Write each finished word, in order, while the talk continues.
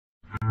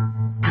Hey.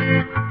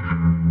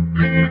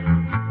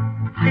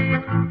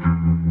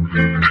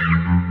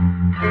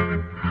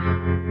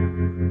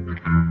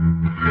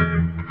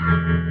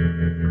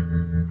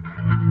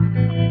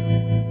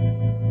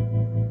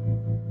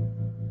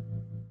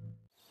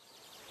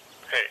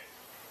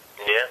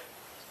 Yeah?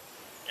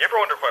 You ever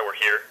wonder why we're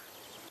here?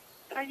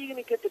 How are you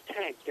going to get the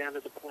tank down to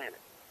the planet?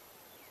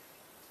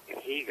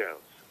 If he goes,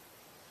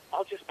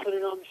 I'll just put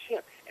it on the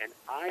ship, and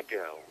I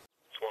go.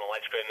 It's one of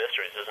life's great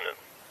mysteries, isn't it?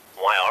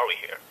 Why are we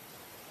here?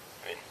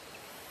 I mean,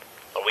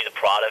 are we the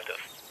product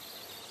of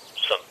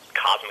some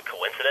cosmic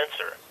coincidence,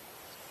 or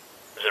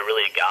is there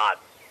really a God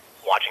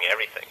watching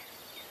everything,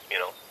 you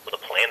know, with a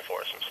plan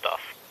for us and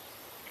stuff?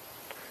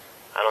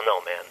 I don't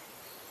know, man,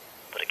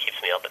 but it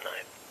keeps me up at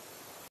night.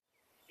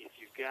 If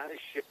you've got a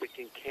ship that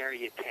can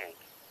carry a tank,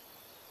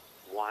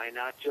 why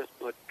not just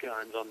put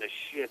guns on the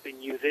ship and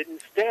use it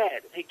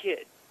instead? Hey,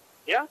 kid.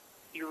 Yeah?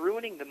 You're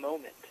ruining the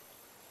moment.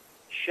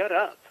 Shut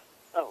up.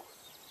 Oh.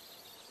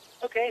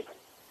 Okay.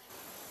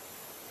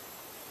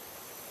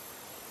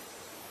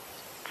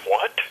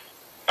 What?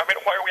 I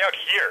mean, why are we out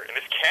here, in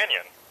this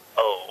canyon?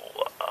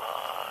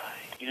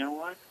 You know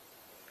what?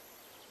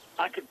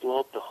 I could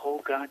blow up the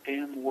whole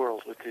goddamn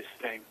world with this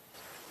thing.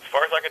 As far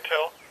as I can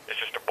tell, it's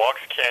just a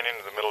box canyon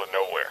in the middle of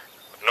nowhere,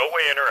 with no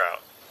way in or out.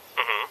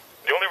 Mm-hmm.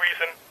 The only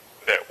reason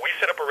that we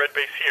set up a red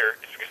base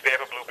here is because they have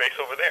a blue base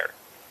over there.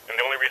 And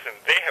the only reason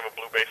they have a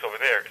blue base over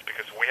there is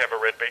because we have a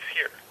red base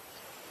here.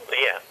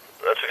 Yeah,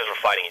 that's because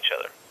we're fighting each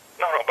other.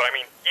 No, but I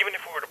mean, even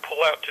if we were to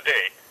pull out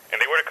today, and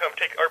they were to come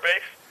take our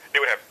base,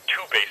 they would have two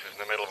bases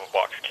in the middle of a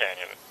box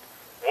canyon.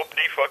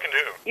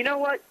 Whoop-de-fucking-do. You know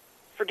what?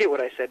 Forget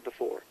what I said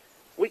before.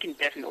 We can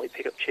definitely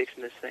pick up chicks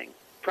in this thing.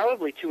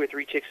 Probably 2 or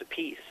 3 chicks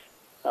apiece.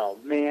 Oh,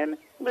 man,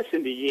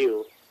 listen to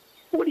you.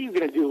 What are you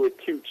going to do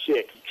with 2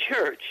 chicks?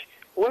 Church.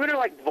 Women are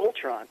like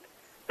Voltron.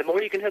 The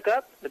more you can hook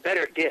up, the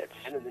better it gets.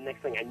 And then the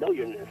next thing I know,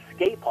 you're in an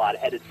escape pod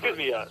headed for...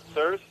 Excuse me,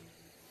 sirs?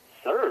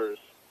 Sirs?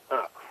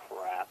 Oh,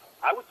 crap.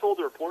 I was told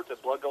to report to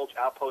Blood Gulch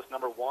Outpost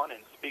number 1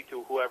 and speak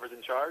to whoever's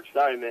in charge.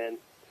 Sorry, man.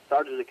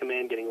 Sergeant of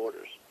command getting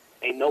orders.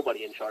 Ain't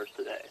nobody in charge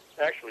today.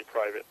 Actually,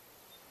 Private,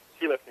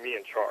 he left me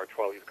in charge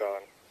while he's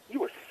gone. You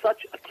were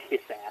such a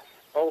kiss-ass.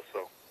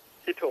 Also,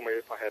 he told me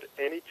if I had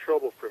any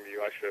trouble from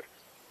you, I should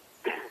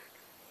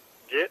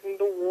get in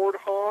the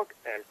warthog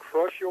and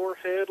crush your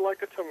head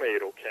like a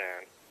tomato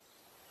can.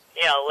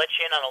 Yeah, I'll let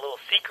you in on a little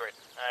secret.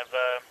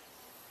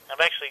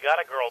 I've actually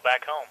got a girl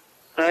back home.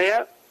 Oh,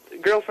 yeah?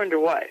 Girlfriend or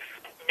wife?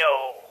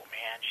 No,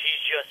 man, she's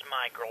just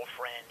my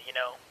girlfriend, you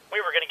know. We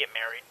were gonna get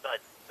married,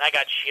 but I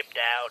got shipped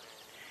out,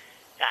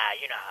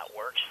 and, you know how it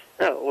works.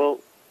 Oh, well,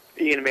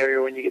 are you going to marry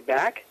her when you get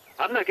back?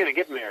 I'm not going to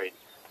get married.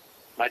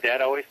 My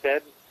dad always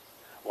said,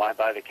 why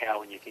buy the cow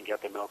when you can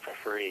get the milk for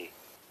free?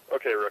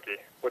 Okay, Rookie,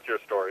 what's your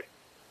story?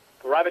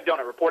 Private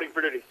Donut reporting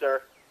for duty,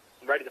 sir.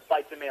 I'm ready to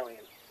fight some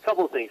aliens.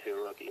 Couple of things here,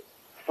 Rookie.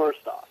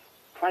 First off,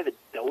 Private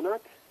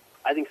Donut?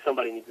 I think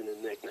somebody needs a new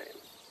nickname.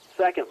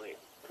 Secondly,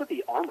 what's with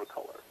the armor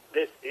color?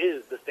 This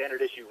is the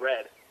standard issue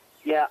red.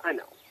 Yeah, I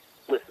know.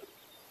 Listen,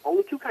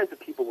 only 2 kinds of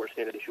people wear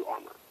standard issue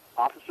armor.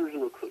 Officers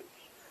and recruits.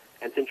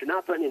 And since you're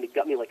not threatening to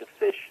gut me like a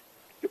fish,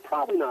 you're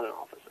probably not an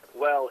officer.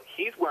 Well,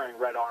 he's wearing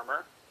red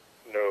armor.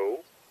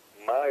 No,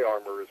 my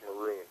armor is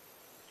maroon.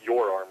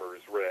 Your armor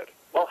is red.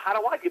 Well, how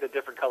do I get a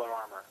different color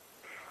armor?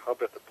 I'll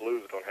bet the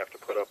Blues don't have to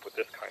put up with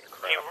this kind of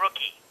crap. Hey,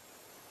 Rookie,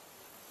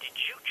 did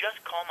you just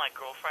call my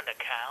girlfriend a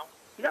cow?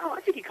 No, I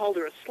think he called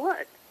her a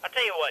slut. I'll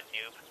tell you what,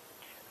 noob.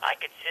 I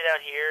could sit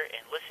out here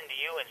and listen to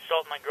you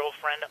insult my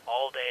girlfriend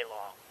all day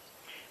long.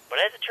 But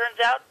as it turns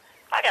out,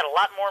 I got a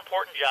lot more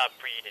important job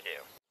for you to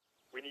do.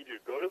 We need you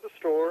to go to the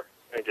store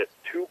and get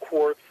 2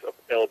 quarts of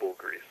elbow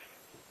grease.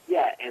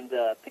 Yeah, and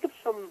pick up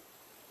some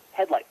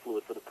headlight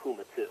fluid for the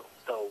Puma, too.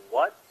 The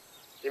what?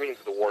 He means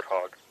the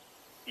warthog.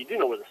 You do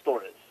know where the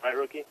store is, right,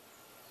 Rookie?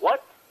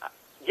 What?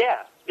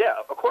 Yeah,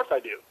 of course I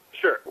do.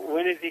 Sure.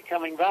 When is he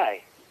coming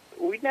by?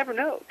 We'd never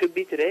know. Could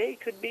be today,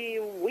 could be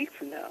a week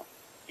from now.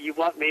 You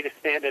want me to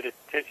stand at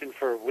attention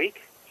for a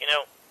week? You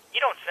know,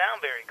 you don't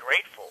sound very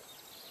grateful.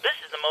 This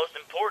is the most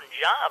important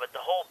job at the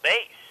whole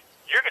base.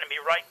 You're going to be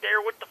right there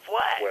with the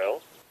flag.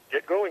 Well,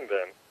 get going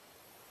then.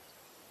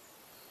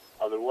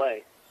 Other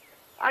way.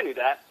 I knew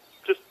that.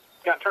 Just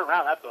got to turn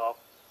around, that's all.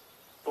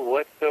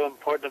 What's so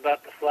important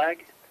about the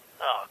flag?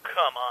 Oh,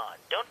 come on.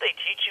 Don't they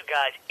teach you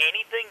guys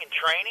anything in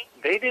training?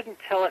 They didn't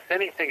tell us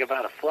anything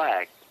about a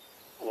flag.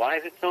 Why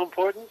is it so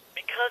important?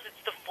 Because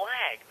it's the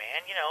flag,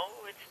 man. You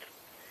know,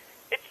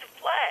 it's the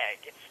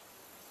flag.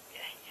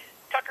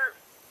 Tucker,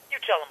 you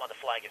tell him why the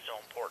flag is so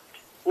important.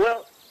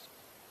 Well,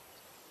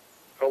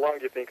 How long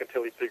do you think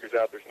until he figures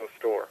out there's no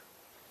store?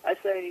 I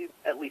say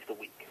at least a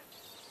week.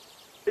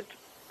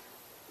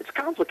 It's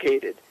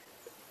complicated.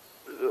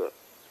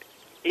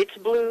 It's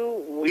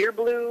blue, we're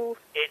blue.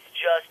 It's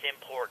just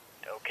important,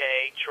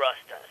 okay?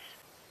 Trust us.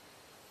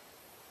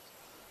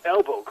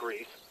 Elbow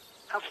grease?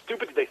 How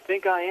stupid do they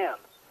think I am?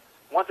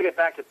 Once I get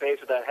back to base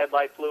with that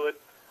headlight fluid,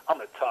 I'm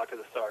going to talk to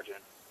the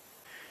sergeant.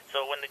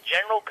 So when the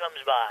general comes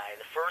by,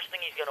 the first thing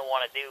he's going to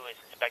want to do is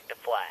inspect the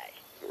flag.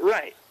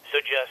 Right. So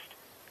just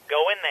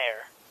go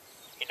there,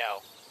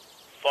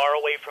 far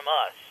away from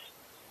us,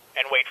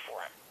 and wait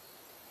for him.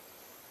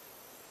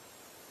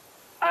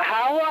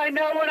 How will I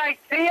know when I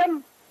see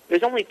him?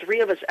 There's only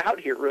 3 of us out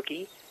here,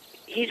 rookie.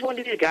 He's going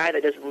to be the guy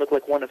that doesn't look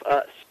like one of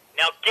us.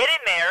 Now get in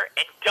there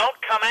and don't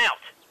come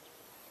out.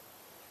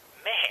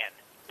 Man,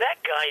 that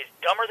guy is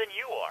dumber than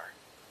you are.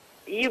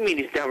 You mean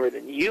he's dumber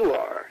than you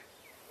are?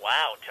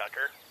 Wow,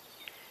 Tucker.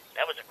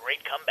 That was a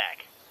great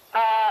comeback.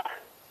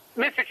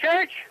 Mr.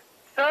 Church?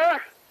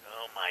 Sir?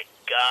 Oh, my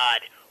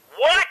God.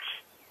 What?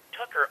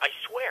 Tucker, I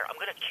swear, I'm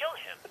going to kill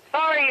him.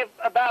 Sorry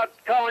about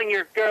calling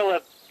your girl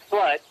a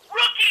slut.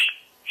 Rookie!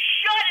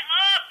 Shut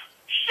up!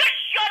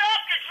 Shut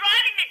up! You're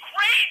driving me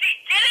crazy!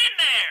 Get in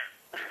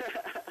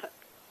there!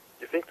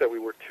 You think that we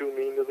were too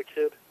mean to the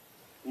kid?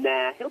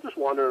 Nah, he'll just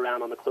wander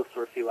around on the cliffs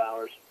for a few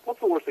hours. What's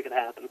the worst that could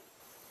happen?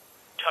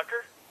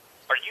 Tucker,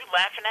 are you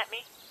laughing at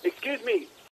me? Excuse me,